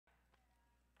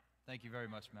Thank you very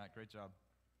much, Matt. Great job.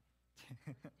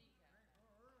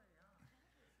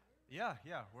 Yeah,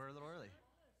 we're a little early.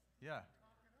 Yeah.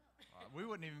 We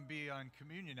wouldn't even be on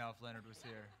communion now if Leonard was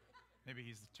here. Maybe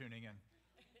he's tuning in,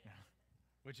 yeah.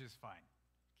 Which is fine.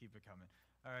 Keep it coming.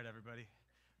 All right, everybody.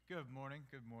 Good morning.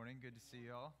 Good morning. Good to see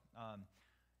y'all. I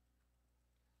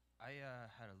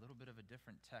had a little bit of a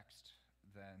different text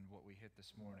than what we hit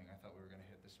this morning. I thought we were going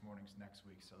to hit this morning's next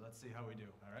week, so let's see how we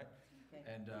do, all right? Okay.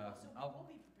 And we'll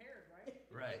be prepared, right?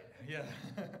 Right, yeah.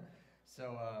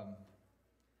 So,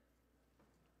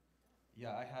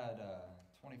 yeah, I had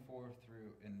 24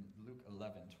 through, in Luke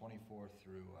 11, 24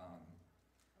 through,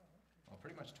 well,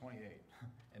 pretty much 28.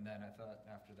 And then I thought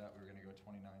after that we were going to go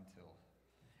 29 till,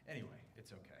 anyway,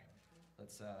 it's okay.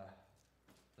 Let's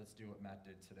do what Matt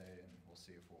did today, and we'll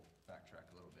see if we'll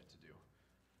backtrack a little bit to do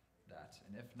that.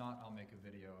 And if not, I'll make a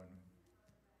video and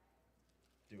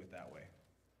do it that way,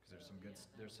 because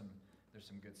there's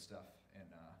some good stuff in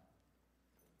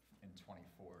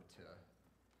 24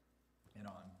 and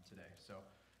on today. So,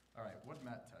 all right, what did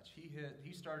Matt touch?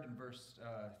 He started in verse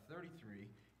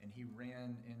 33, and he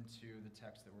ran into the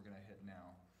text that we're going to hit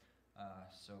now.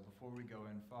 So before we go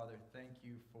in, Father, thank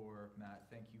you for Matt.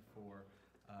 Thank you for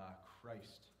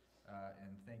Christ.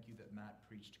 And thank you that Matt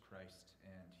preached Christ,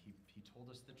 and he told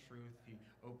us the truth. He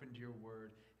opened your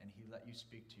word, and he let you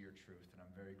speak to your truth, and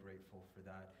I'm very grateful for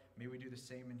that. May we do the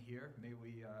same in here. May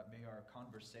our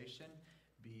conversation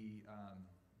be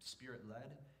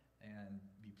spirit-led and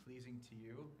be pleasing to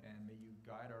you, and may you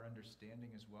guide our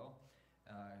understanding as well,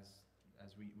 as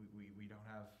we don't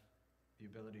have the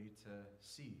ability to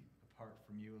see apart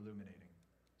from you illuminating.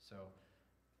 So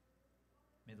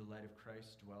may the light of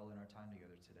Christ dwell in our time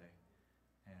together today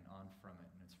and on from it.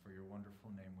 And it's for your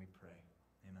wonderful name we pray.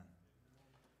 Amen.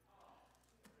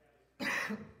 I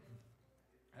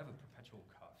have a perpetual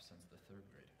cough since the 3rd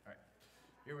grade. All right,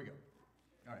 here we go.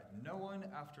 All right, no one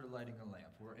after lighting a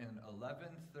lamp. We're in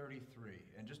 11:33.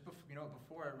 And just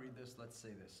before I read this, let's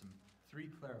say this. 3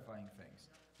 clarifying things.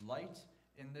 Light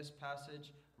in this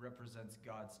passage represents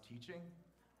God's teaching.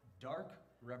 Dark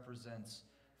represents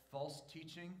false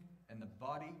teaching. And the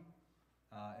body,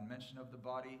 and mention of the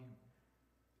body,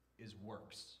 is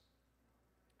works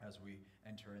as we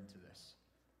enter into this.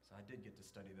 So I did get to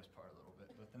study this part a little bit,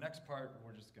 but the next part,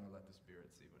 we're just going to let the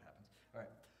Spirit see what happens. All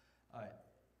right.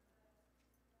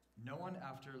 No one,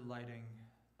 after lighting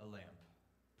a lamp,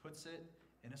 puts it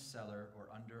in a cellar or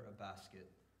under a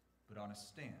basket, but on a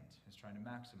stand. Is trying to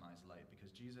maximize light,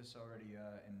 because Jesus already,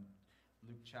 in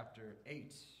Luke chapter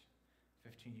 8,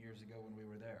 15 years ago when we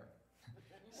were there,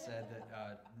 said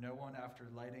that no one, after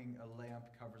lighting a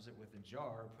lamp, covers it with a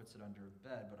jar, puts it under a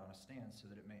bed, but on a stand, so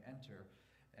that it may enter,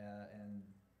 and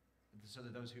so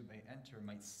that those who may enter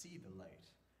might see the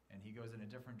light. And he goes in a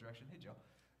different direction. Hey, Joe.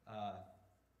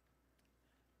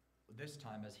 This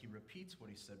time, as he repeats what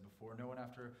he said before, no one,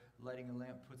 after lighting a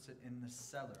lamp, puts it in the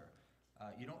cellar.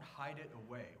 You don't hide it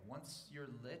away. Once you're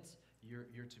lit, you're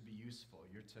to be useful.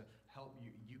 You're to help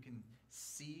you. You can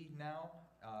see now.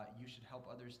 You should help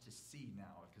others to see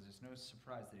now, because it's no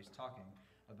surprise that he's talking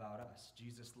about us.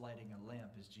 Jesus lighting a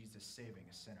lamp is Jesus saving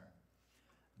a sinner.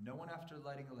 No one, after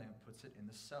lighting a lamp, puts it in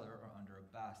the cellar or under a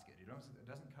basket. It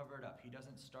doesn't cover it up. He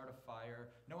doesn't start a fire.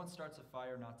 No one starts a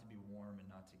fire not to be warm and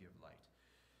not to give light.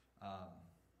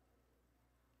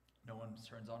 No one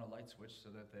turns on a light switch so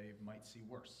that they might see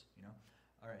worse,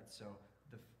 All right, so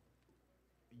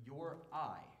your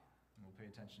eye, and we'll pay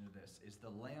attention to this, is the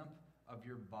lamp of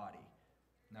your body.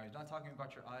 Now, he's not talking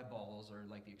about your eyeballs or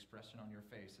like the expression on your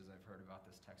face, as I've heard about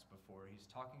this text before. He's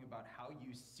talking about how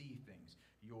you see things,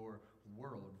 your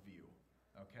worldview,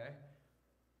 okay?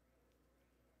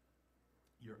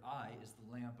 Your eye is the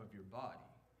lamp of your body.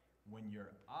 When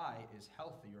your eye is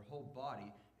healthy, your whole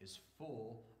body is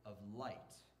full of light.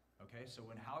 Okay, so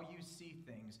when how you see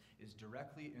things is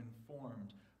directly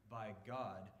informed by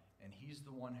God, and he's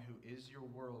the one who is your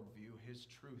worldview, his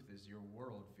truth is your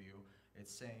worldview,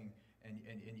 it's saying,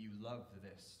 and you love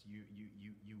this, you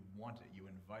want it, you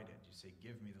invite it, you say,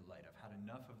 give me the light. I've had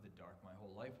enough of the dark. My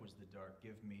whole life was the dark.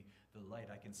 Give me the light.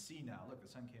 I can see now. Look, the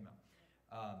sun came out.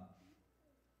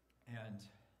 And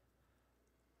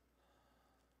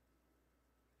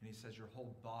he says your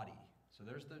whole body. So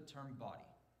there's the term body.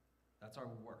 That's our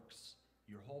works.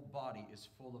 Your whole body is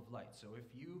full of light. So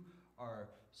if you are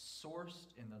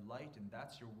sourced in the light, and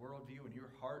that's your worldview, and your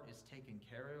heart is taken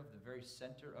care of, the very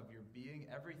center of your being,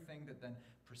 everything that then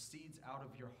proceeds out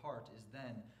of your heart is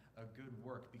then a good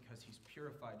work, because he's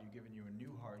purified you, given you a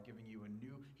new heart,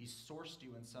 he's sourced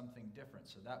you in something different.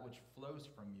 So that which flows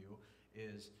from you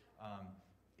is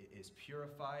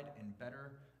purified and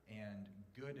better and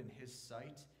good in his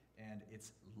sight, and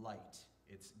it's light.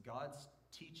 It's God's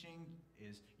teaching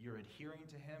is you're adhering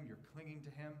to him, you're clinging to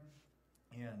him,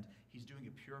 and he's doing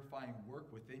a purifying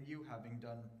work within you, having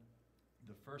done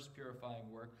the first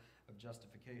purifying work of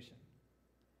justification.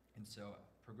 And so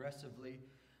progressively,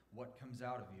 what comes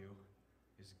out of you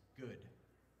is good.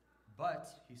 But,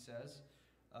 he says,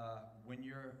 when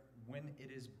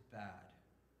it is bad,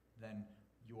 then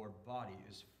your body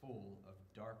is full of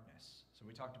darkness. So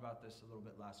we talked about this a little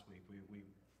bit last week.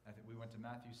 I think we went to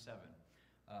Matthew 7,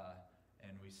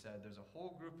 and we said there's a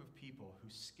whole group of people who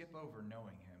skip over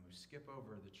knowing him, who skip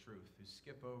over the truth, who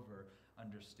skip over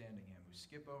understanding him, who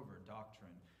skip over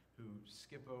doctrine, who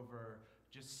skip over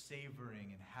just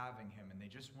savoring and having him, and they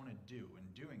just want to do. And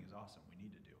doing is awesome, we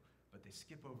need to do. But they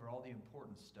skip over all the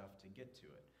important stuff to get to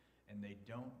it, and they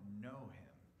don't know him.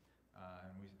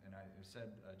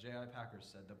 J.I. Packer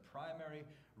said, the primary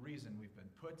reason we've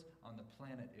been put on the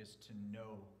planet is to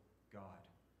know God.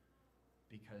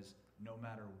 Because no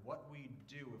matter what we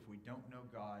do, if we don't know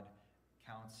God,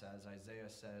 counts as, Isaiah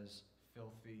says,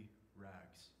 filthy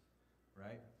rags,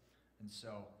 right? And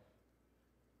so,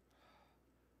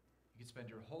 you could spend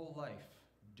your whole life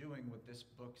doing what this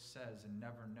book says and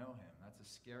never know him. That's a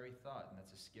scary thought, and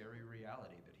that's a scary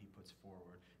reality that he puts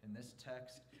forward. In this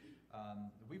text,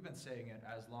 we've been saying it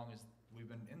as long as we've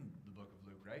been in the book of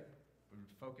Luke, right? We're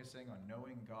focusing on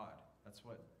knowing God. That's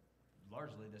what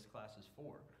largely this class is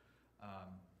for.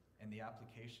 And the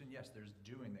application, yes, there's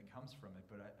doing that comes from it,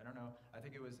 but I don't know. I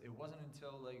think it wasn't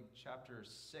until like chapter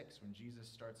 6 when Jesus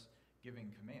starts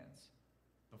giving commands.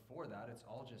 Before that, it's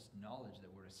all just knowledge that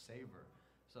we're to savor.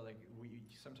 So like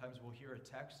sometimes we'll hear a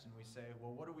text and we say,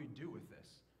 well, what do we do with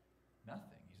this?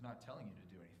 Nothing. He's not telling you to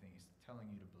do anything. He's telling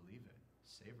you to believe it,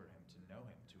 savor him, to know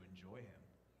him, to enjoy him.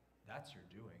 That's your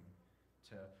doing.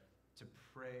 To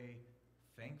pray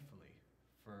thankfully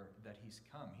for that he's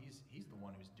come. He's the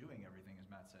one who's doing everything, as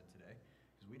Matt said today,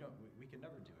 because we can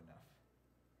never do enough.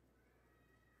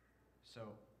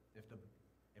 So if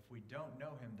we don't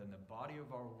know him, then the body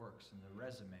of our works and the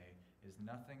resume is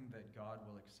nothing that God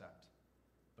will accept.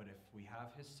 But if we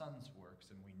have his son's works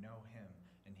and we know him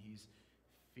and he's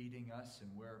feeding us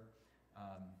and we're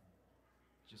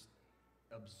just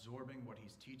absorbing what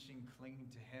he's teaching, clinging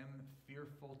to him,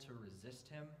 fearful to resist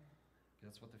him,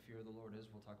 that's what the fear of the Lord is.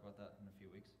 We'll talk about that in a few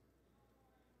weeks.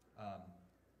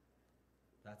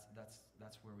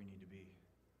 That's where we need to be.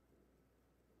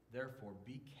 Therefore,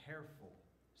 be careful.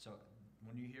 So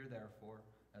when you hear therefore,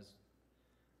 as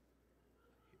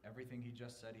everything he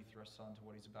just said, he thrusts on to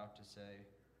what he's about to say.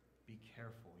 Be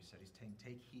careful, he said. He's saying,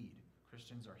 take heed.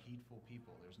 Christians are heedful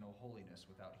people. There's no holiness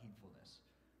without heedfulness.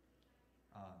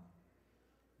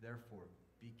 Therefore,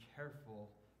 be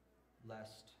careful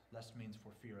lest means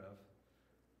for fear of.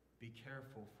 Be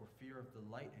careful, for fear of the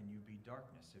light in you be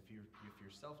darkness. If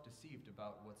you're self-deceived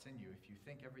about what's in you, if you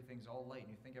think everything's all light and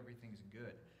you think everything's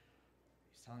good,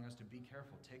 he's telling us to be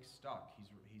careful, take stock.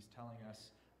 He's telling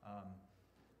us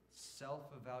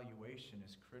self-evaluation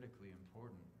is critically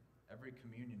important. Every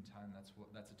communion time, that's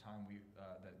a time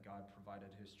that God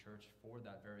provided his church for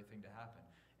that very thing to happen.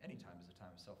 Any time is a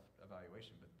time of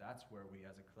self-evaluation, but that's where we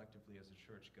collectively as a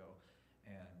church go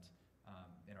and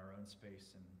in our own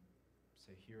space and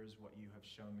say, here's what you have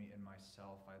shown me in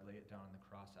myself. I lay it down on the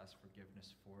cross, ask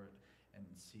forgiveness for it, and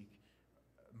seek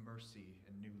mercy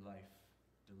and new life,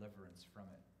 deliverance from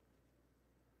it.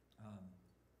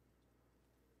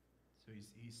 So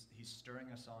he's stirring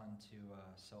us on to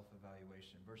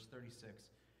self-evaluation. Verse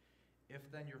 36, if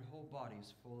then your whole body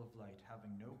is full of light,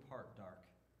 having no part dark,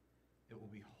 it will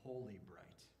be wholly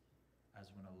bright, as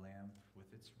when a lamp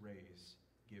with its rays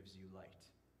gives you light.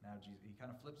 Now, he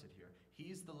kind of flips it here.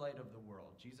 He's the light of the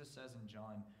world. Jesus says in the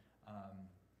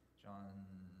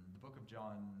book of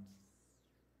John,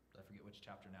 I forget which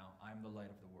chapter now, I'm the light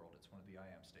of the world. It's one of the I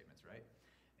am statements, right?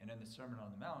 And in the Sermon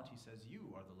on the Mount, he says, you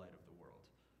are the light of the world.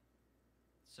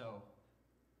 So,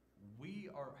 we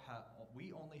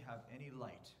only have any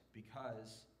light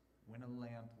because when a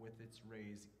lamp with its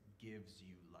rays gives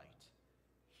you light.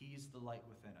 He's the light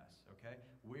within us, okay?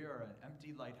 We are an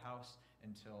empty lighthouse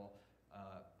until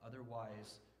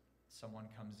otherwise someone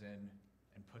comes in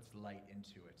and puts light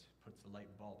into it, puts the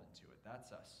light bulb into it.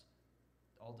 That's us.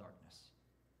 All darkness.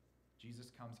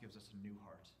 Jesus comes, gives us a new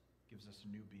heart, gives us a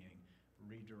new being,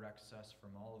 redirects us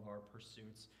from all of our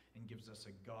pursuits, and gives us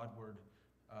a Godward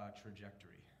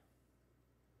trajectory.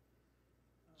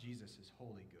 Jesus is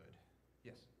wholly good.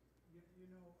 Yes? You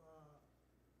know,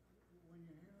 when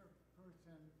you hear a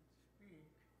person speak,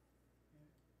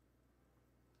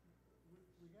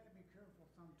 we got to be careful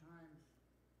sometimes.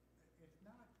 It's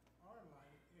not our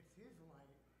light, it's his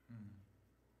light. Mm.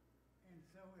 And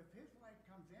so if his light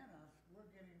comes in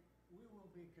we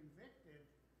will be convicted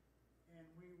and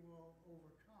we will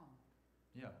overcome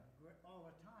Yeah. all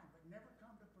the time, but never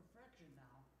come to perfection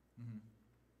now. Mm-hmm.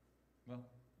 Well,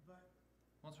 But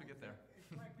once we I get there. think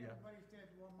it's like Yeah. everybody said,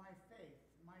 well, my faith,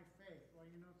 my faith. Well,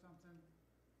 you know something?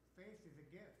 Faith is a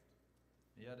gift.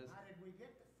 Yeah, it is. How did we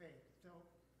get the faith? So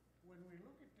when we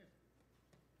look at this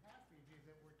passages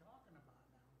that we're talking about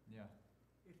now, Yeah.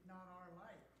 it's not our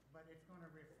light, but it's going to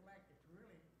reflect. It's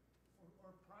really,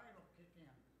 or pride will kick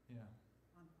in. Yeah.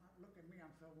 Look at me,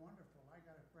 I'm so wonderful. I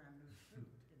got a brand new suit,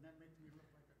 and that makes me look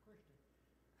like a Christian.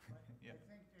 But Yeah. I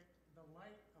think that the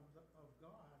light of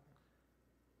God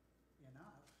in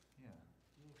us Yeah.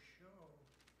 will show,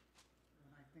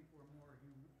 and I think we're more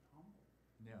humble.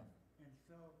 Yeah. And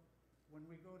so, when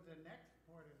we go to the next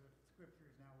part of the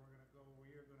scriptures now,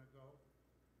 we are gonna go.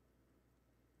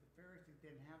 The Pharisees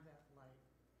didn't have that light,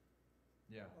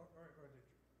 Yeah. or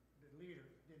the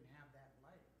leaders didn't have that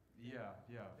light Yeah.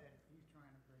 Yeah. that he's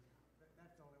trying to bring out.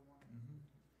 That's all I wanted. Mm-hmm.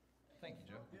 Thank you,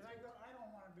 Joe. Did I go, I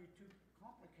don't wanna be too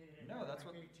complicated. No, that's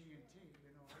like what- AT&T, you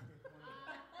know, I just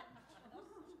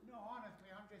wanted no, honestly,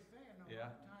 I'm just saying, a Yeah.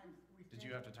 lot of times we Did think,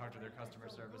 you have to talk to their "Oh, customer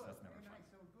ain't I so service? good? That's never Ain't fun." I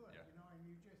so good, Yeah. you know, and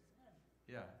you just said,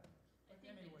 Yeah. I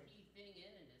think anyways. the key thing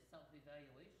in it is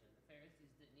self-evaluation. The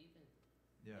Pharisees didn't even,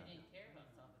 Yeah. they didn't care about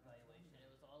self-evaluation.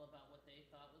 It was all about what they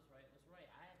thought was right was right.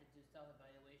 I had to do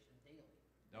self-evaluation daily.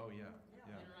 Oh, yeah. Yeah.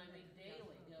 Yeah. You know what I mean?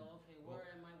 Daily. Go, okay, Well-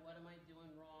 where am I, what am I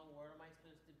doing wrong? Where am I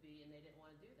supposed to be? And they didn't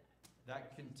want to do that. The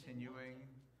That Pharisees didn't want to.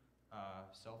 continuing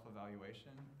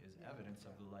self-evaluation is Yeah. evidence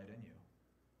of the light in you.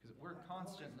 Because we're the Holy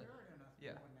constantly, Spirit in us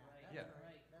yeah. doing that. Right. That's Yeah.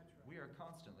 right, that's right. we are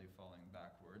constantly falling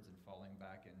backwards and falling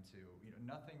back into,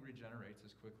 nothing regenerates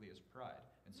as quickly as pride.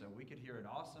 And so we could hear an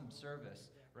awesome service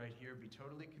right here, be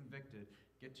totally convicted,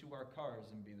 get to our cars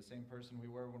and be the same person we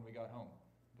were when we got home,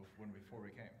 before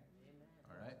we came. Amen.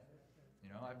 All right?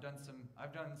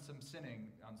 I've done some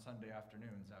sinning on Sunday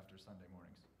afternoons after Sunday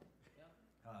mornings. Yep.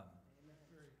 Um, Amen.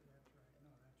 That's right, no,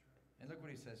 that's right. And look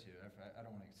what he says here. I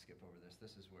don't want to skip over this.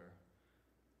 This is where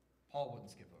Paul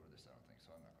wouldn't skip over this, I don't think,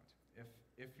 so I'm not going to.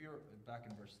 If you're, back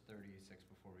in verse 36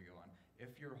 before we go on,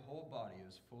 if your whole body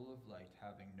is full of light,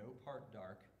 having no part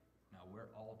dark, now we're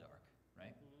all dark,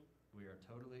 right? Mhm. We are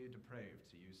totally depraved,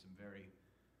 to use some very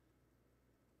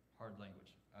hard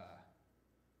language.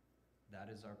 That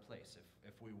is our place.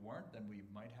 If we weren't, then we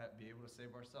might be able to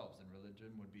save ourselves, and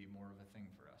religion would be more of a thing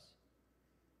for us.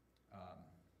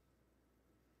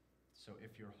 So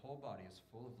if your whole body is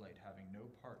full of light, having no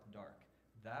part dark,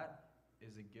 that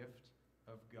is a gift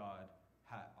of God.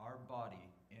 Our body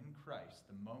in Christ,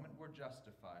 the moment we're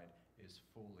justified, is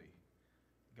fully.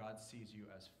 God sees you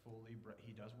as fully bright.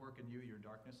 He does work in you. Your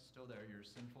darkness is still there. Your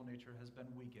sinful nature has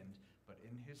been weakened. But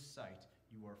in His sight,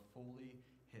 you are fully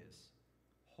His.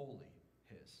 Wholly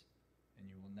His. And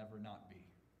you will never not be.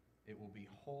 It will be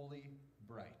wholly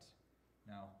bright.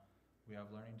 Now, we have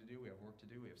learning to do. We have work to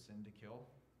do. We have sin to kill.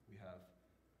 We have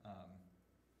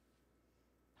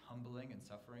humbling and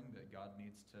suffering that God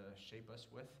needs to shape us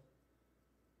with.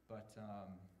 But,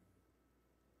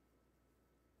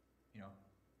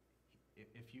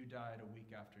 if you died a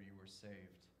week after you were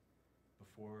saved,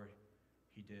 before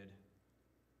He did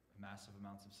massive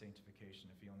amounts of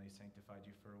sanctification, if He only sanctified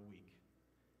you for a week,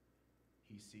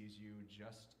 He sees you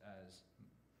just as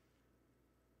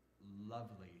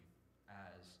lovely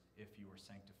as if you were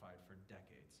sanctified for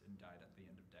decades and died at the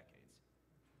end of decades.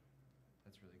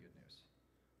 That's really good news.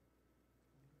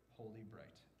 Holy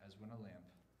bright, as when a lamp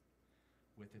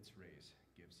with its rays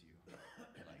gives you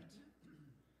light.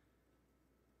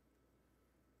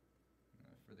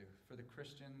 For the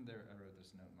Christian, I wrote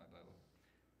this note in my Bible.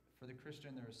 For the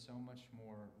Christian, there is so much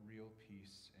more real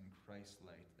peace in Christ's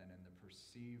light than in the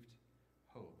perceived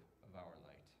hope of our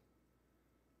light.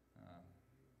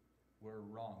 We're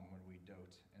wrong when we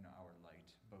dote in our light,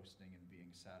 boasting and being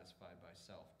satisfied by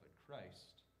self. But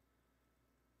Christ,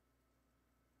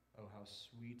 oh, how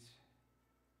sweet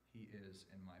He is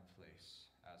in my place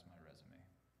as my resume.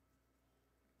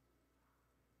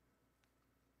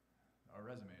 Our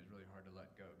resume is really hard to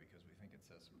let go because we think it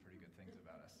says some pretty good things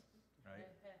about us, right?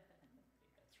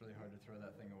 It's really hard to throw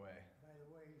that thing away. By the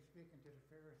way, he's speaking to the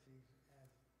Pharisees as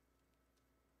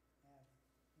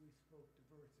we spoke the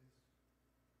verses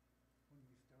when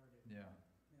we started. Yeah.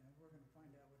 And we're going to find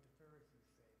out what the Pharisees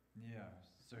say. Yeah.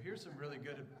 So here's some really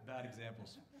good and bad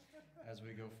examples as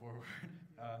we go forward.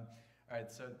 All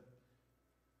right, so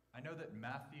I know that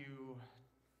Matthew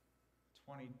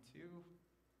 23,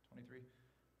 I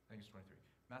think it's 23.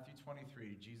 Matthew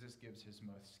 23, Jesus gives His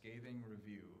most scathing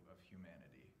review of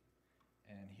humanity.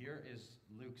 And here is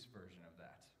Luke's version of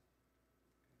that.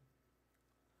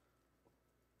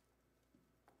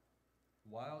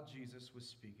 While Jesus was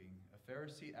speaking, a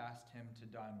Pharisee asked him to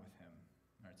dine with him.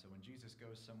 All right, so when Jesus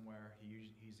goes somewhere,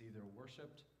 he's either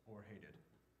worshipped or hated.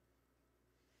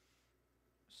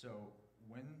 So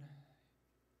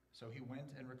he went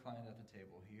and reclined at the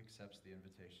table. He accepts the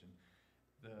invitation.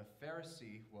 The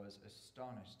Pharisee was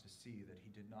astonished to see that he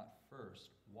did not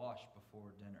first wash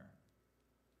before dinner.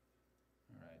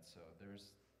 All right, so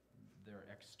they're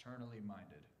externally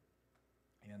minded.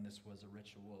 And this was a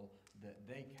ritual that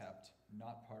they kept,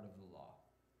 not part of the law.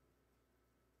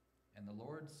 And the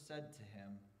Lord said to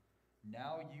him,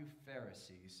 "Now you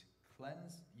Pharisees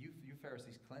cleanse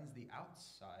the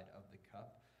outside of the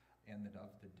cup and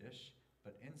of the dish,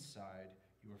 but inside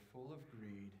you are full of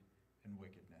greed and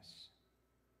wickedness."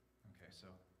 Okay, so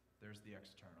there's the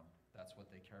external. That's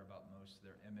what they care about most,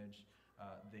 their image.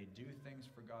 They do things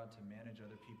for God to manage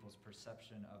other people's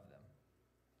perception of them.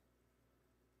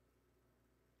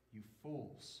 You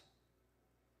fools!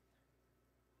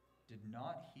 Did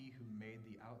not he who made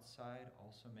the outside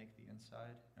also make the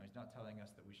inside? Now, he's not telling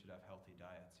us that we should have healthy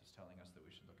diets. He's telling us that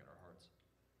we should look at our hearts.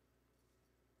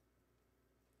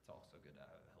 It's also good to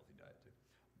have a healthy diet too.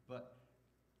 But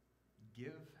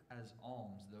give as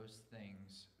alms those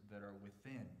things that are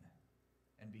within,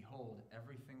 and behold,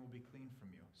 everything will be clean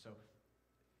from you. So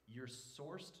you're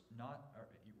sourced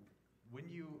when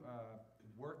you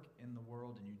work in the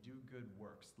world and you do good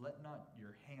works, let not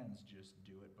your hands just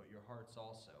do it, but your hearts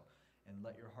also. And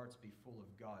let your hearts be full of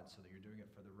God so that you're doing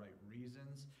it for the right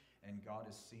reasons and God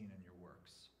is seen in your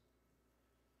works.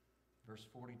 Verse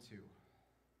 42.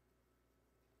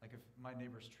 Like if my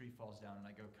neighbor's tree falls down and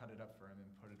I go cut it up for him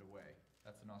and put it away,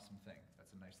 that's an awesome thing.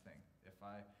 That's a nice thing. If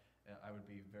I would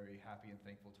be very happy and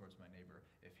thankful towards my neighbor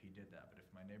if he did that. But if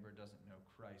my neighbor doesn't know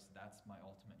Christ, that's my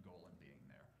ultimate goal in being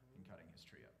there, in cutting his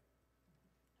tree up.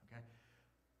 Okay?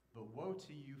 But woe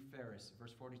to you Pharisees,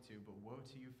 verse 42, but woe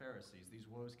to you Pharisees, these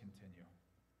woes continue.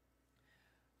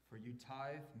 For you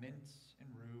tithe mint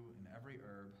and rue and every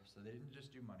herb. So they didn't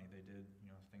just do money, they did,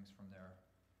 things from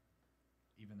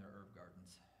even their herb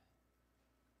gardens.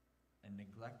 And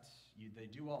they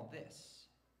do all this,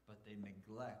 but they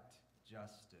neglect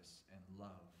justice and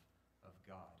love of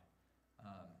God.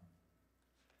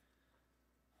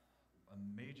 A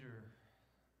major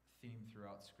theme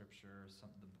throughout Scripture,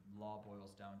 the law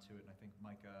boils down to it, and I think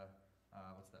Micah,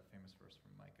 what's that famous verse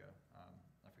from Micah?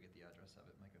 I forget the address of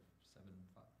it, Micah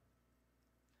 7:5.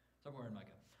 Somewhere in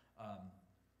Micah.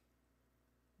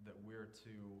 That we're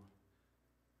to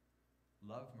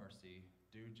love mercy,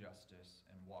 do justice,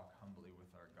 and walk humbly with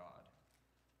our God.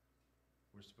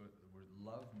 We're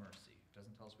love mercy. It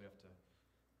doesn't tell us we have to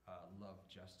love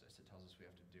justice. It tells us we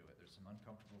have to do it. There's some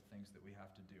uncomfortable things that we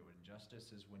have to do, and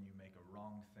justice is when you make a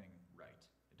wrong thing right.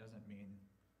 It doesn't mean,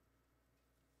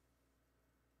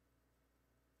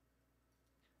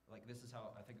 this is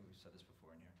how, I think we've said this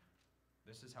before in here,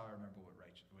 this is how I remember what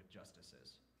justice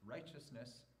is.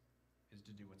 Righteousness is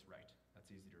to do what's right.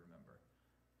 That's easy to remember.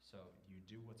 So you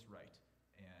do what's right,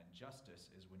 and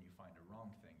justice is when you find a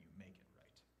wrong thing, you make it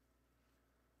right.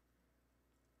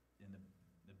 In the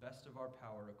best of our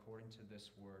power, according to this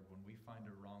word, when we find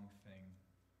a wrong thing,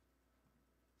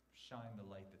 shine the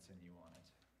light that's in you on it.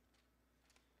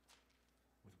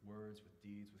 With words, with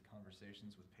deeds, with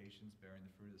conversations, with patience, bearing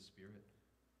the fruit of the Spirit.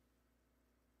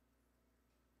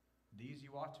 These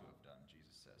you ought to have done,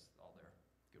 Jesus says, all their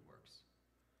good works.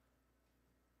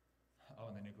 Oh,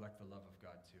 and they neglect the love of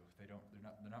God too. They're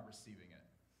not receiving it.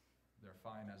 They're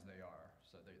fine as they are,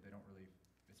 so they don't really,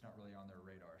 it's not really on their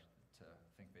radar to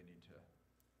think they need to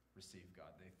receive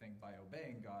God. They think by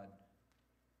obeying God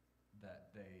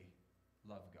that they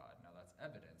love God. Now that's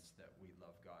evidence that we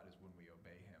love God is when we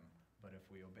obey him. But if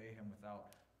we obey him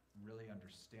without really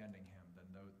understanding him,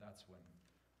 then that's when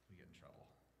we get in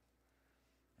trouble.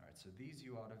 All right, so these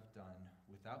you ought to have done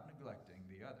without neglecting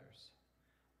the others.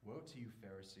 Woe to you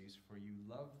Pharisees, for you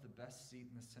love the best seat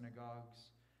in the synagogues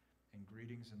and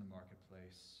greetings in the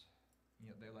marketplace.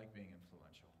 They like being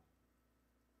influential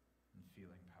and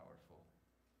feeling powerful.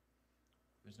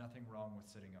 There's nothing wrong with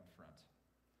sitting up front.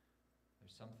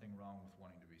 There's something wrong with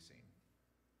wanting to be seen.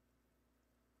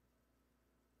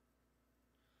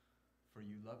 For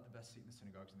you love the best seat in the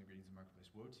synagogues and the greetings in the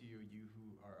marketplace. Woe to you, you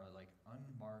who are like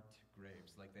unmarked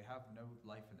graves. Like they have no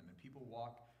life in them. And people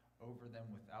walk over them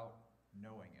without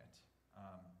knowing it.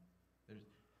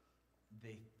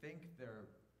 They think they're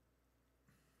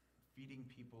feeding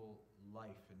people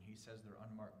life, and he says they're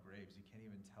unmarked graves. You can't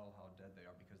even tell how dead they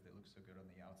are because they look so good on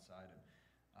the outside.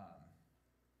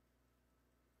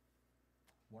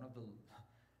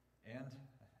 And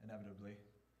inevitably,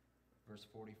 verse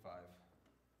 45,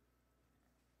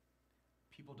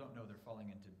 people don't know they're falling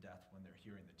into death when they're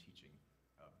hearing the teaching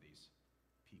these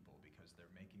people because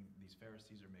these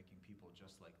Pharisees are making people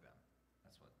just like them.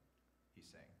 That's what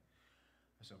he's saying.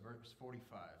 So verse 45,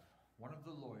 one of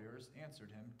the lawyers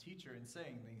answered him, "Teacher, in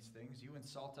saying these things, you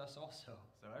insult us also."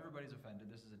 So everybody's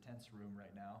offended. This is a tense room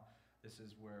right now. This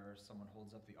is where someone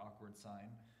holds up the awkward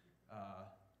sign.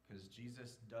 Because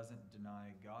Jesus doesn't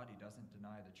deny God. He doesn't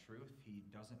deny the truth. He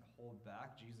doesn't hold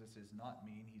back. Jesus is not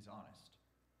mean. He's honest.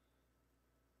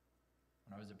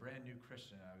 When I was a brand new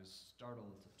Christian, I was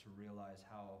startled to realize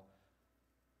how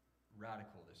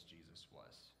radical this Jesus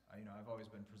was. I've always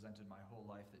been presented my whole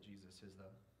life that Jesus is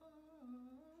the, come to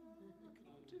me.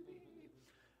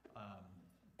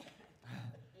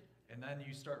 And then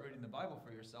you start reading the Bible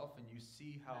for yourself and you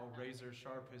see how razor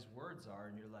sharp his words are,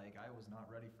 and you're like, I was not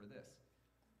ready for this.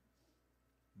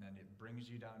 And then it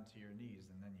brings you down to your knees,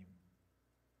 and then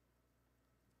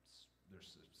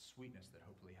there's a sweetness that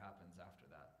hopefully happens after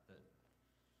that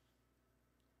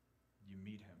you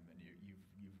meet him, and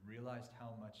you've realized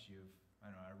how much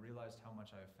I realized how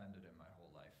much I offended him my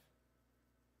whole life,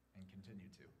 and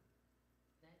continue to.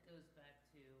 That goes back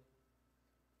to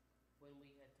when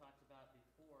we had talked about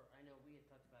before. I know we had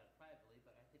talked about it privately,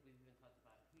 but I think we've even talked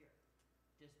about it here.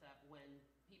 Just that when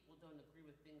people don't agree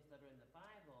with things that are in the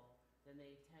Bible, then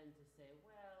they tend to say,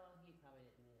 well, he probably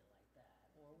didn't mean it like that.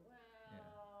 Or,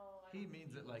 well, He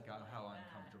means it like how I'm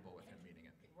that. comfortable with him meaning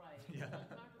it. Right. Yeah.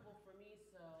 It's uncomfortable for me,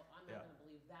 so I'm not Yeah. going to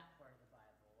believe that part of the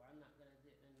Bible. Or I'm not going to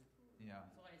do and Yeah.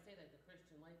 So I say that the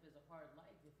Christian life is a hard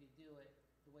life if you do it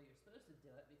the way you're supposed to do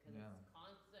it, because Yeah. it's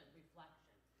constant reflection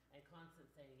and constant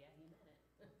saying, yeah, he meant it.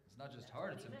 It's not just That's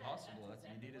hard, what it's he meant. impossible. That's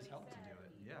You need his exactly help what to he do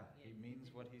it. said. Yeah, he Yeah. means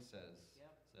what he says.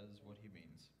 Yep. Says what he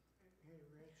means. Hey,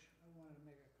 Rich, I wanted to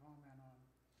make a comment on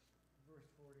verse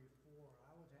 44.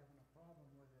 I was having a problem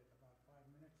with it about 5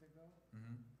 minutes ago,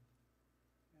 Mm-hmm.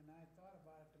 and I thought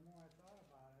about it. The more I thought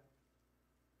about it,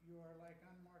 you are like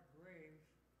unmarked graves.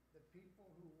 The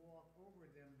people who walk over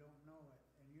them don't know it.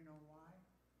 And you know why?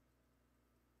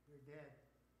 They're dead.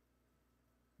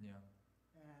 Yeah.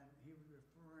 And he was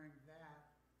referring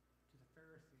that to the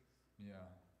Pharisees.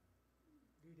 Yeah.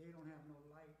 They don't have no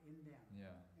light in them.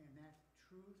 Yeah. And that's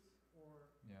truth or...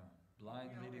 Yeah.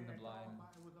 Blind leading the blind,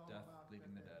 deaf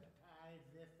leading the dead. Tithes,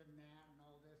 this and that, and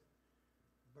all this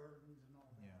burdens and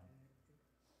all that. Yeah.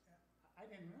 And I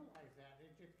didn't realize that.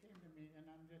 It just came to me, and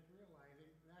I'm just realizing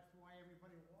that's why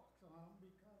everybody walks on them,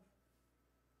 because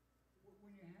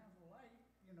when you have the light,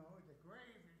 the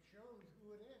grave, it shows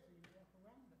who it is, and you walk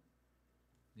around it.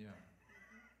 Yeah. I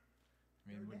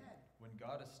mean, They're dead. when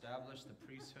God established the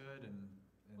priesthood and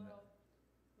Well,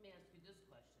 let me ask you this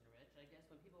question, Rich. I guess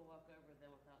when people walk over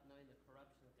them without knowing the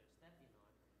corruption that they're stepping on,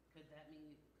 could that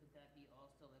be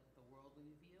also like the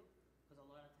worldly view? Because a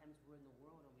lot of times we're in the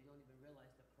world and we don't even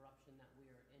realize the corruption that we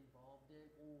are involved in,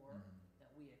 or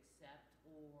that we accept,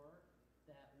 or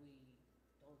that we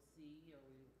don't see, or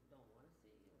we don't want to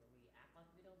see, or we act like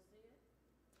we don't see it.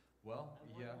 well, I'm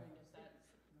yeah. wondering if that's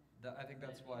I think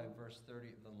that's why verse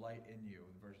 30, the light in you,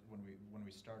 when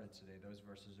we started today, those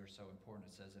verses are so important.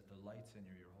 It says, if the light's in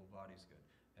you, your whole body's good.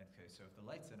 Okay, so if the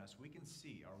light's in us, we can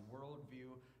see. Our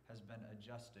worldview has been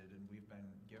adjusted, and we've been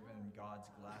given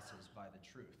God's glasses by the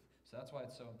truth. So that's why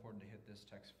it's so important to hit this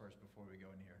text first before we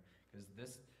go in here. Because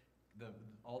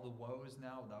all the woes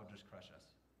now, that would just crush us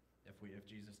if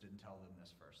Jesus didn't tell them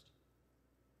this first.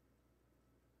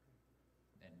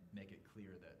 And make it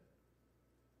clear that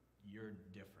you're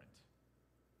different,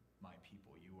 my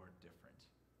people. You are different.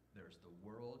 There's the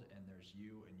world, and there's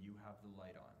you, and you have the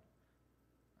light on.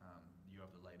 You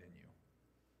have the light in you.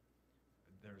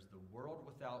 There's the world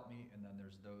without me, and then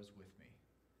there's those with me.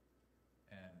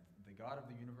 And the God of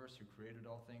the universe, who created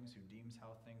all things, who deems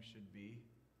how things should be,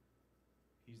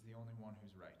 he's the only one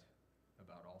who's right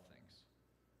about all things.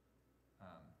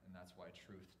 And that's why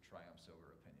truth triumphs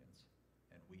over opinions.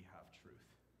 And we have truth.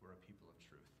 We're a people of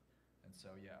truth. And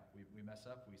so, yeah, we mess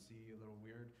up. We see a little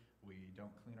weird. We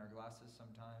don't clean our glasses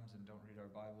sometimes and don't read our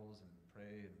Bibles and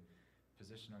pray and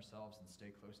position ourselves and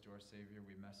stay close to our Savior.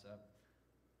 We mess up.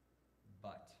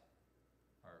 But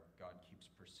our God keeps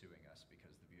pursuing us,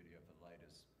 because the beauty of the light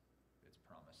is it's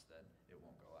promised that it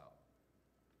won't go out.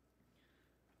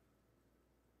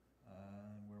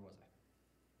 Where was I?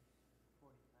 45.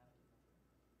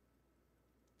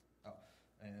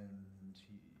 And he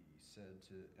said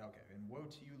and woe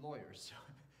to you lawyers. So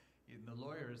the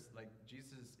lawyers, like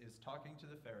Jesus is talking to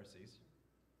the Pharisees,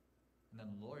 and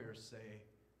then lawyers say,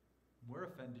 we're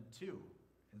offended too.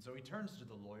 And so he turns to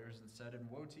the lawyers and said, and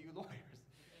woe to you lawyers.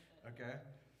 Okay?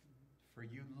 For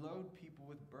you load people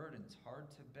with burdens hard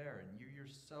to bear, and you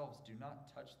yourselves do not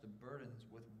touch the burdens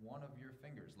with one of your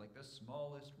fingers. Like the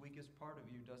smallest, weakest part of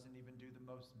you doesn't even do the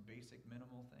most basic,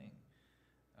 minimal thing.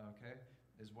 Okay?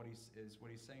 Is what he's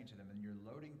saying to them. And you're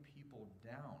loading people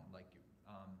down. Like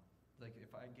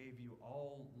if I gave you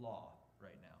all law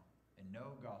right now and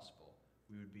no gospel,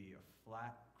 we would be a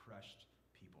flat, crushed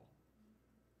people.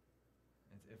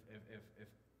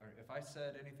 If I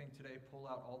said anything today, pull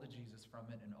out all the Jesus from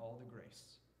it and all the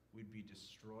grace, we'd be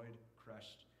destroyed,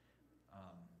 crushed,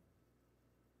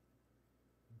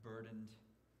 burdened,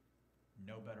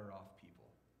 no better off people.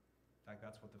 In fact,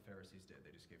 that's what the Pharisees did. They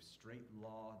just gave straight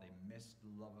law. They missed the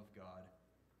love of God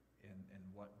and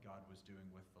what God was doing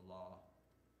with the law.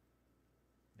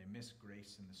 They missed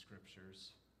grace in the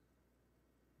scriptures.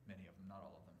 Many of them, not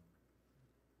all of them.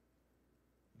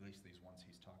 At least these ones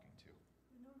he's talking to.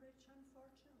 You know, Rich,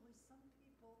 unfortunately, some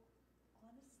people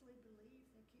honestly believe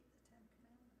they keep the Ten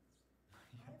Commandments.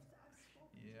 I've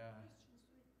spoken Yeah. to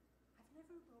Christians I've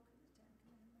never broken the Ten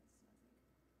Commandments, and I think,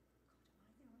 God, am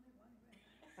I the only one who has?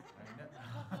 I know.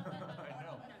 I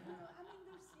know. I mean,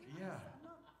 they're serious. Yeah. I'm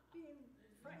not being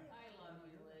funny. I love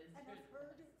you, Liz. And I've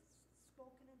heard it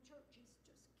spoken in churches,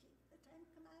 just keep the Ten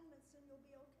Commandments and you'll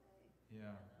be okay.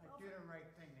 Yeah. Like, do the right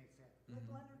thing, they said. Like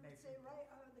Mhm. Leonard would say, right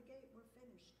out of the gate, we're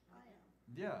finished. I am.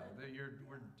 Yeah,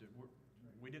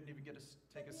 we didn't even get to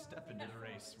take a But yeah, step into the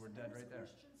race. We're dead right there.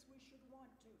 As Christians, we should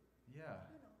want to. Yeah.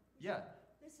 You know, Yeah.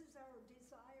 this is our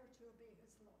desire to obey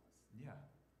His laws. Yeah.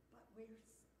 But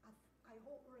I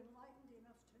hope we're enlightened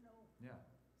enough to know Yeah.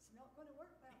 it's not going to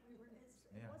work that way.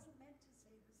 It Yeah. wasn't meant to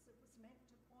save us. It was meant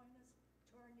to point us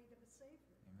to our need of a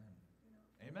Savior. Amen. You know.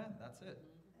 Amen. That's it.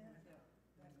 And,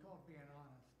 That's called being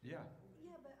honest. Yeah.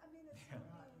 yeah, but I mean, it's Yeah.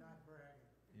 not being Not bragging.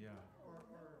 Yeah.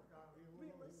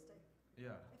 realistic.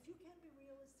 Yeah. If you can't be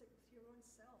realistic with your own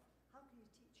self, how can you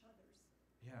teach others?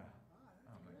 Yeah.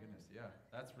 Oh my goodness. Yeah.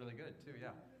 That's really good too.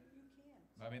 Yeah. You can't.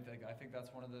 I mean, I think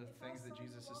that's one of the If I things that saw you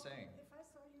Jesus is walking- saying. If I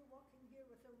saw you walking here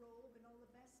with a robe and all the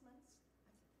vestments,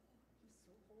 I'd say, oh, he's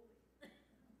so holy.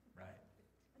 Right.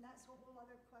 And that's a whole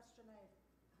other question I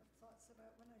have thoughts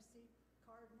about when I see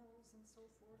cardinals and so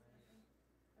forth. I think,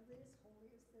 are they as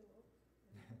holy as they look?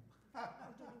 Or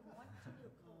do they want to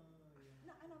look holy?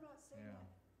 No, and I'm not saying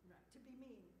Yeah. that to be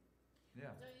mean.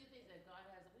 Yeah. Don't you think that God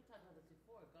has, we talked about this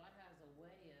before, God has a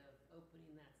way of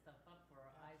opening that stuff up for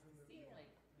our eyes to see, Yeah. like,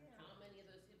 Yeah. how many of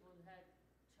those people who had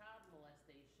child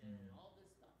molestation and Mhm. all this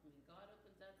stuff, I mean, God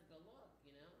opens up to go, look,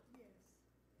 you know, Yes.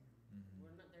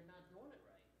 Mhm. they're not doing it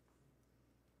right.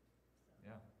 So,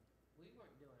 Yeah. we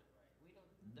weren't doing it right, we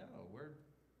don't, No, we're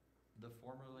the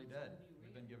formerly We dead. should be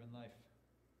We've been real. given life.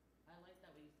 I like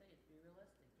that what you say, it's be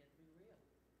realistic, you have to be real,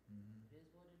 Mhm. it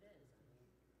is what it is, I mean,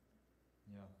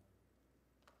 Yeah.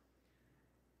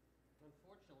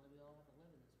 unfortunately, we all have to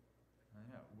live in this world. I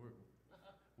know.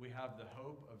 We have the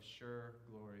hope of sure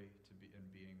glory to be in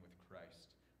being with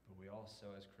Christ, but we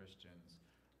also, as Christians,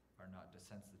 are not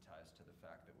desensitized to the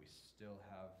fact that we still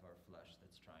have our flesh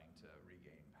that's trying to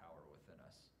regain power within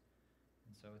us.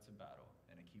 And so it's a battle,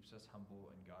 and it keeps us humble,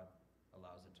 and God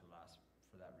allows it to last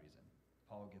for that reason.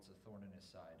 Paul gets a thorn in his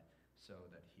side so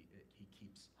that he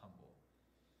keeps humble,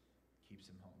 keeps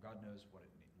him home. God knows what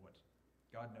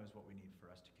we need for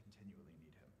us to continually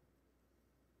need him.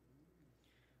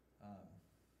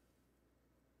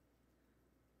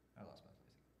 I lost my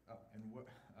place. Oh,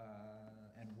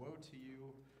 and woe to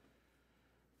you,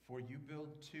 for you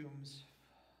build tombs.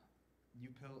 You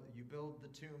build the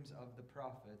tombs of the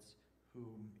prophets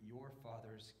whom your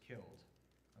fathers killed.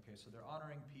 Okay, so they're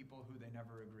honoring people who they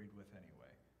never agreed with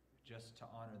anyway, just to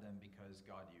honor them because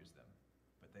God used them.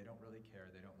 But they don't really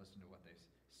care. They don't listen to what they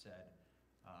said,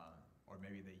 or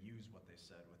maybe they use what they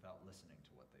said without listening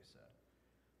to what they said.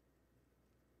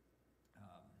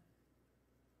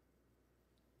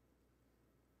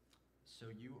 So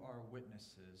you are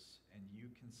witnesses, and you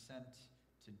consent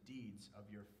to deeds of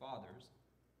your fathers,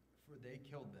 for they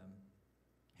killed them,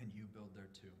 and you build their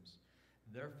tombs.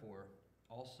 Therefore,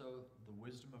 also the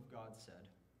wisdom of God said,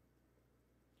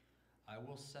 I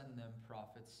will send them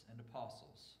prophets and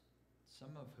apostles,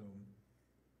 some of whom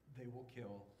they will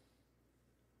kill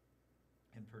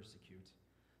and persecute,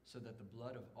 so that the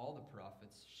blood of all the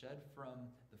prophets shed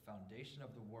from the foundation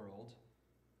of the world,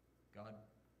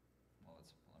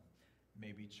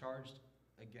 may be charged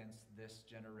against this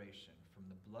generation, from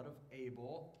the blood of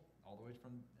Abel, all the way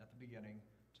from at the beginning,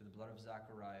 to the blood of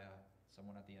Zechariah,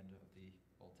 someone at the end of the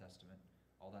Old Testament,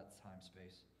 all that time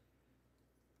space,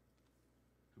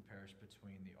 who perished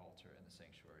between the altar and the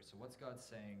sanctuary. So what's God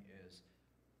saying is,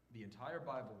 the entire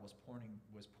Bible was pointing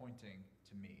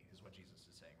to me, is what Jesus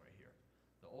is saying right here.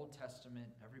 The Old Testament,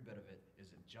 every bit of it,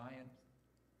 is a giant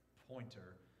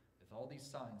pointer with all these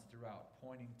signs throughout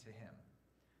pointing to him.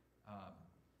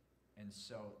 And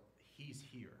so he's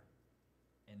here.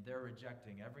 And they're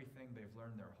rejecting everything they've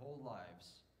learned their whole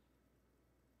lives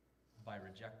by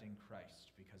rejecting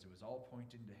Christ, because it was all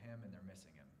pointing to him and they're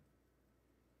missing him.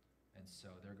 And so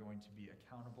they're going to be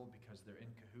accountable because they're in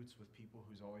cahoots with people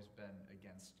who's always been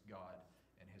against God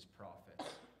and his prophets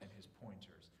and his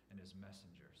pointers and his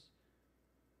messengers.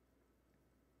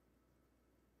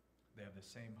 They have the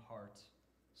same heart,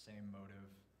 same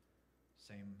motive,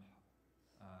 same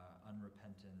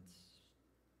unrepentant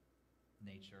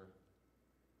nature.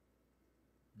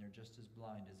 And they're just as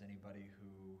blind as anybody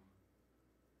who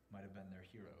might have been their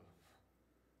hero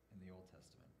in the Old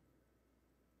Testament.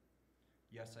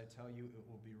 Yes, I tell you, it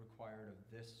will be required of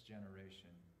this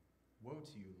generation. Woe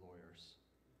to you, lawyers.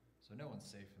 So no one's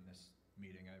safe in this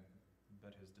meeting. I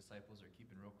bet his disciples are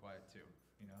keeping real quiet too,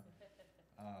 you know?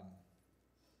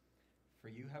 For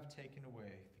you have taken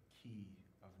away the key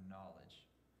of knowledge.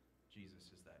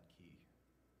 Jesus is that key.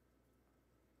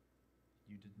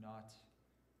 You did not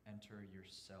enter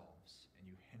yourselves, and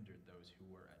you hindered those who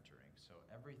were entering. So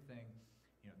everything,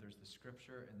 there's the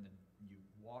scripture, and then you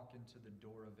walk into the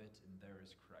door of it, and there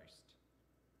is Christ.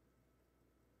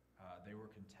 They were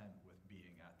content with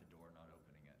being at the door, not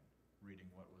opening it, reading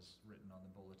what was written on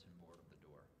the bulletin board of the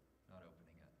door, not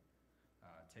opening it,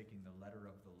 taking the letter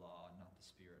of the law, not the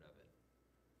spirit of it.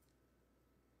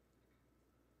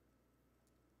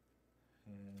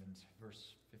 And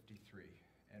verse 53,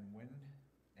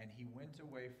 and he went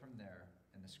away from there,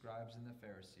 and the scribes and the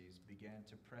Pharisees began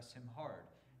to press him hard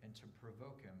and to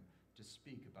provoke him to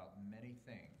speak about many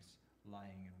things,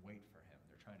 lying in wait for him.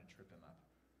 They're trying to trip him up.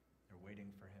 They're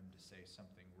waiting for him to say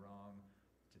something wrong,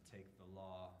 to take the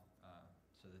law,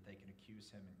 so that they can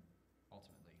accuse him and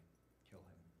ultimately kill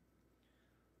him.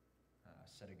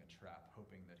 Setting a trap,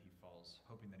 hoping that he falls,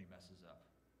 hoping that he messes up.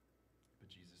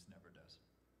 But Jesus never does.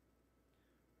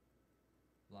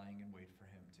 Lying in wait for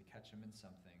him to catch him in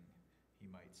something he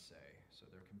might say. So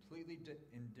they're completely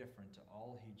indifferent to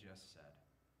all he just said.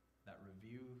 That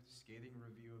scathing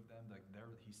review of them,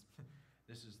 he's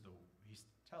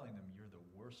telling them you're the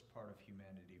worst part of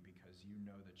humanity because you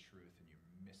know the truth and you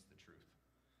miss the truth.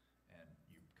 And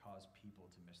you cause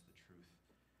people to miss the truth.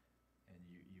 And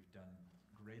you've done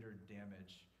greater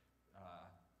damage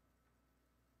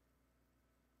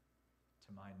to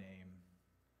my name,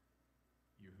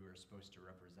 you who are supposed to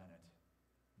represent it,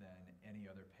 than any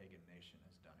other pagan nation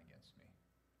has done against me.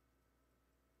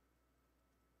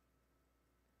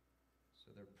 So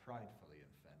they're pridefully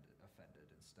offended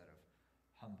instead of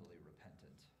humbly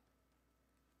repentant.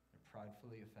 They're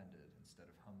pridefully offended instead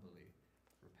of humbly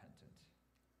repentant.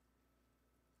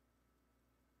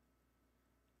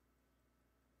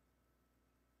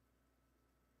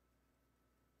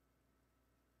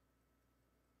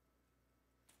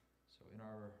 So in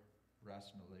our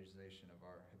rationalization of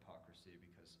our hypocrisy,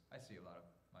 because I see a lot of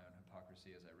my own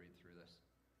hypocrisy as I read through this.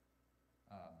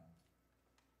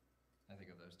 I think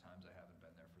of those times I haven't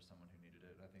been there for someone who needed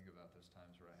it. I think about those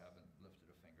times where I haven't lifted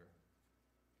a finger,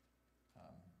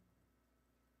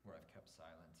 where I've kept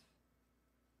silent,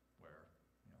 where,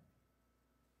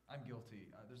 I'm guilty.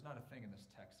 There's not a thing in this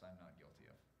text I'm not guilty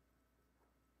of.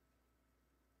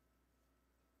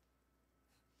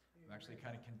 I'm actually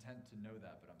kind of content to know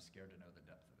that, but I'm scared to know the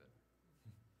depth of it.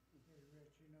 Hey,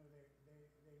 Rich,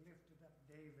 they lifted up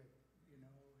David, and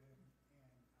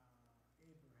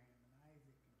Abraham and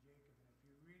Isaac and Jacob. And if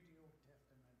you read the Old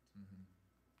Testament, Mm-hmm.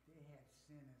 they had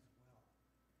sin as well.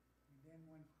 And then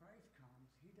when Christ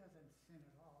comes, he doesn't sin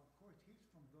at all. Of course, he's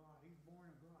from God. He's born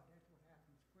of God. That's what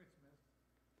happens Christmas.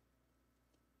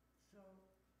 So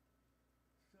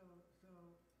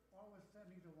all of a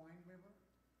sudden he's a wine bibber.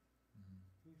 Mm-hmm.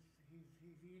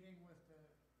 He's eating with the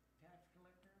tax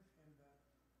collectors, and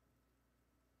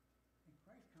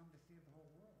Christ come to save the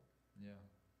whole world. Yeah.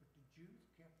 But the Jews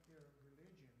kept their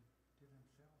religion to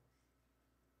themselves,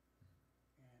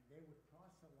 and they would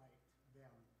proselyte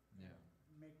them, Yeah.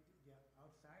 make the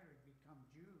outsiders become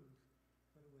Jews,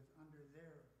 but it was under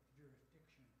their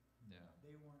jurisdiction. Yeah.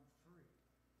 They weren't free.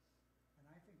 And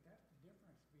I think that's the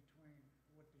difference between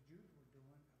what the Jews were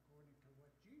doing according to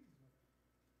what Jesus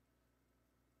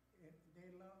was.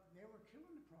 They were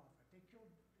killing the prophet. They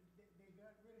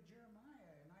got rid of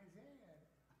Jeremiah and Isaiah.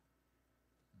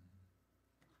 Mm-hmm.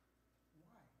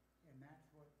 Why? And that's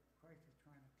what Christ is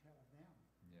trying to tell them.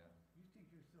 Yeah. You think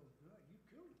you're so good? You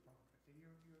killed the prophets, and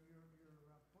you're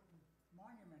putting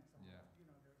monuments on. Yeah.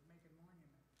 They're making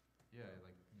monuments. Yeah,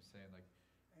 like you're saying, like,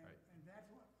 And, right. and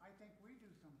that's what I think we do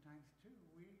sometimes too.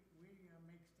 We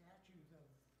make statues of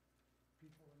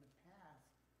people in the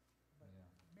past, but Yeah.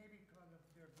 maybe because of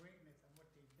their greatness and what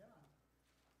they've done,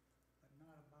 but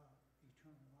not about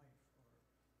eternal life or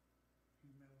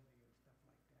humility and stuff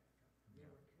like that. 'Cause they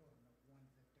Yeah. were killing the ones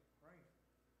that the Christ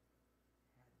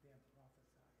had them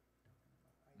prophesy, talking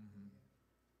about Mhm. Isaiah,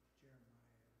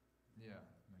 Jeremiah, Yeah,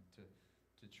 like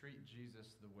to treat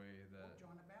Jesus the way that,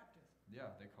 John the Baptist.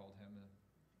 yeah, they called him,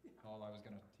 all I was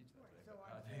going to teach that Right, today. so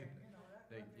but, I'm saying, you know,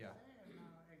 they- I'm yeah. just saying,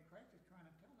 and Christ is trying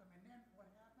to tell them, and then what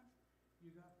happens?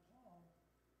 You got Paul,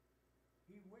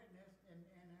 he witnessed and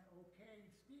okayed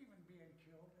Stephen being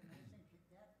killed, and I think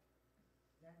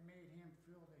that made him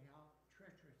feel how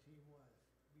treacherous he was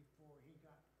before he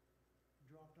got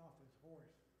dropped off his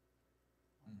horse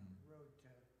on Mhm. the road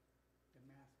to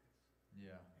Damascus,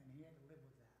 Yeah. and he had to live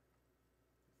with that.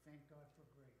 But thank God for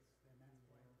grace, and that's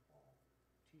why Paul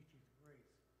teaches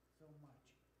grace so much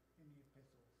in the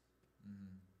epistles.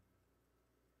 Mm-hmm.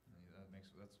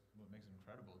 That's what makes it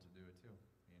incredible to do it too.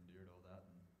 He endured all that,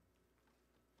 and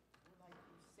Well, like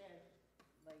you said,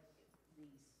 like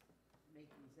these, make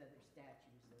these other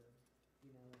statues of,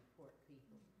 important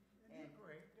people. And they're And-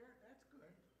 great, that's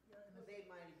good. Yeah, and Well, it's- they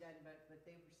might have done, but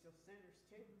they were still sinners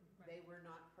too. Right. They were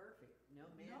not perfect. No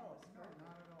man No, was no, perfect.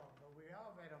 not at all, but we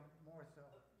elevate them more so.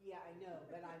 Yeah, I know,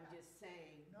 but I'm just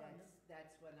saying, No,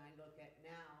 that's what I look at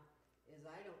now, is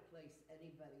I don't place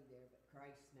anybody there but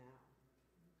Christ now.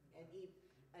 And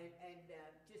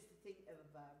just to think of,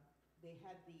 they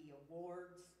had the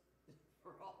awards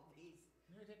for all these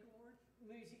Music awards?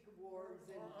 music awards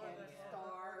and the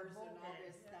stars and all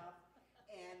bouquet, this yeah. stuff,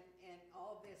 and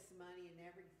all this money and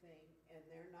everything, and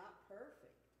they're not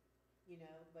perfect,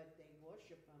 but they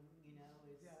worship them,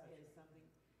 is, Yeah, that's is right. something,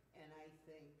 and I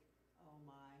think, oh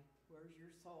my, where's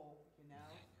your soul,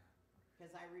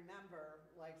 Because I remember,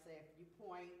 like say, if you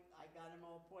point, I got them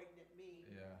all pointing at me,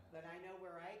 yeah, but I know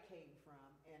where I came from,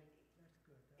 and That's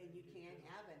good. and you I do can't too.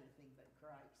 have anything but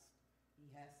Christ. He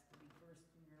has to be first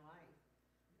in your life.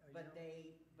 You But know,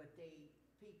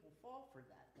 people fall for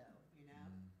that though,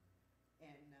 Mhm.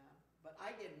 And, but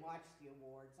I didn't watch the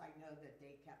awards. I know that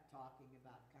they kept talking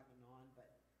about coming on, but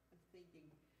I'm thinking,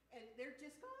 and they're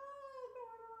just, Yeah.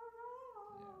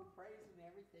 praising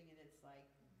everything, and it's like,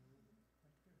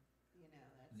 That's good.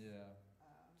 that's, Yeah.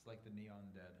 uh, It's like the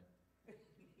Neon Dead.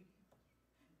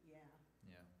 yeah.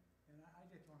 Yeah. And I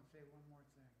just want to say one more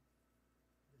thing.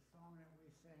 The song that we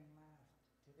sang last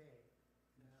today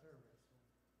in the service,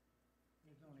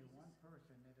 there's only one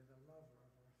person that is a lover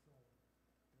of our soul,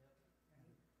 Yep.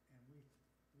 and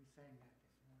we sang that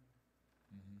this morning.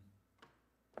 Mm-hmm.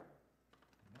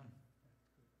 Amen. That's good to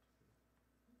see.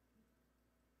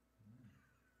 Mm.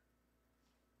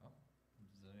 Well,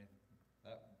 is there any,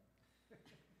 that,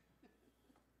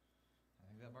 I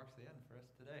think that marks the end for us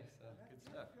today, so good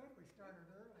stuff. That's good, we started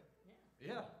early.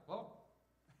 Yeah, well,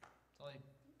 it's only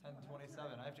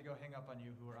 10:27. I have to go hang up on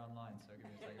you who are online, so give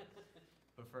me a second.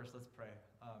 But first, let's pray.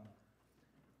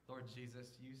 Lord Jesus,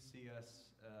 you see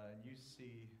us, you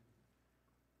see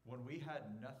when we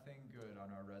had nothing good on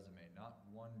our resume, not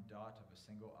one dot of a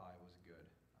single I was good.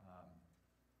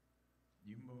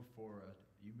 You moved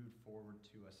forward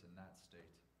to us in that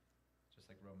state, just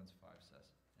like Romans 5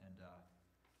 says. And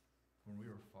when we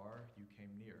were far, you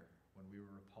came near. When we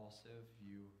were repulsive,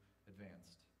 you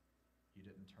advanced. You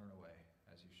didn't turn away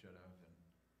as you should have, and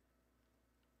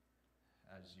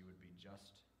as you would be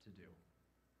just to do.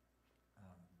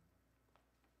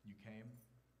 You came,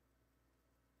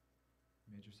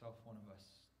 made yourself one of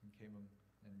us, and came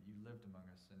and you lived among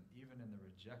us, and even in the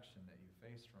rejection that you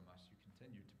faced from us, you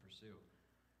continued to pursue.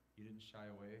 You didn't shy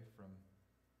away from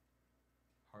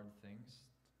hard things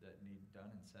that need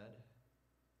done and said.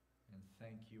 And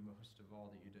thank you most of all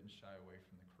that you didn't shy away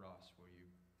from the cross where you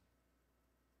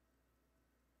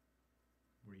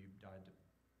died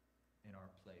in our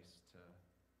place to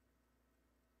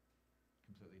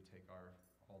completely take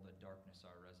all the darkness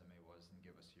our resume was and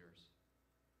give us yours.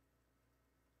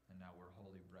 And now we're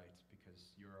wholly bright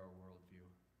because you're our worldview.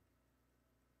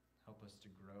 Help us to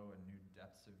grow in new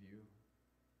depths of you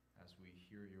as we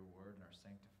hear your word and are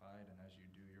sanctified, and as you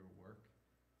do your work.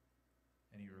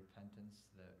 Any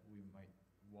repentance that we might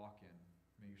walk in,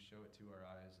 may you show it to our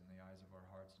eyes and the eyes of our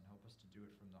hearts, and help us to do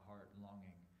it from the heart,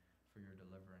 longing for your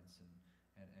deliverance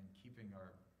and keeping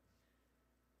our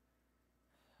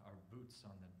boots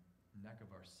on the neck of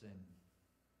our sin.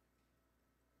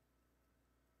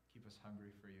 Keep us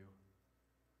hungry for you.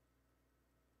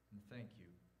 And thank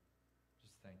you.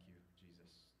 Just thank you,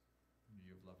 Jesus.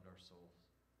 You have loved our souls,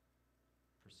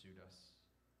 pursued us,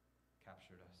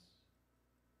 captured us.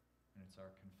 And it's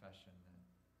our confession that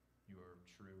you are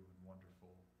true and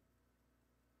wonderful.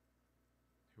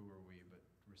 Who are we but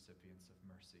recipients of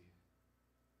mercy.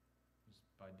 Just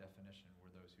by definition,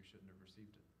 we're those who shouldn't have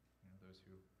received it. Those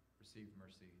who receive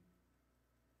mercy.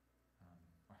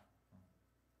 Well,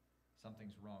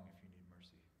 something's wrong if you need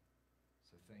mercy.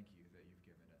 So thank you that you've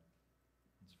given it.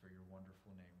 It's for your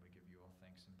wonderful name we give you all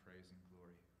thanks and praise and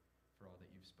glory for all that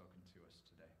you've spoken to us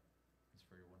today. It's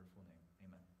for your wonderful name.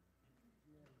 Amen.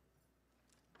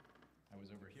 I was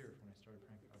over here when I started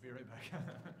praying. I'll be right back.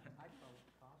 I call it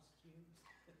costumes.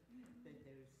 That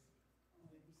those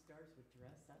movie stars would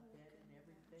dress up in and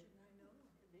everything. I know.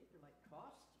 They were like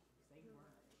costumes. They You're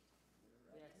weren't. right.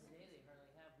 Yeah, today they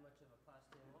hardly have much of a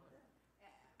costume on.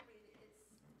 I mean, it's,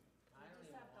 I don't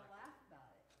you just even have to watch laugh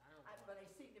about it. I don't But watch. I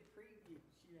seen the previews,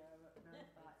 and I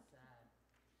thought, It's sad.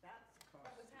 that's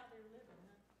That was costume. how they're living,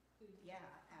 huh? Yeah,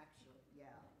 actually,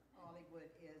 yeah. Hollywood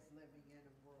is living in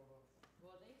a world of,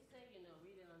 Well, they say,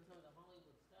 reading on some of the Hollywood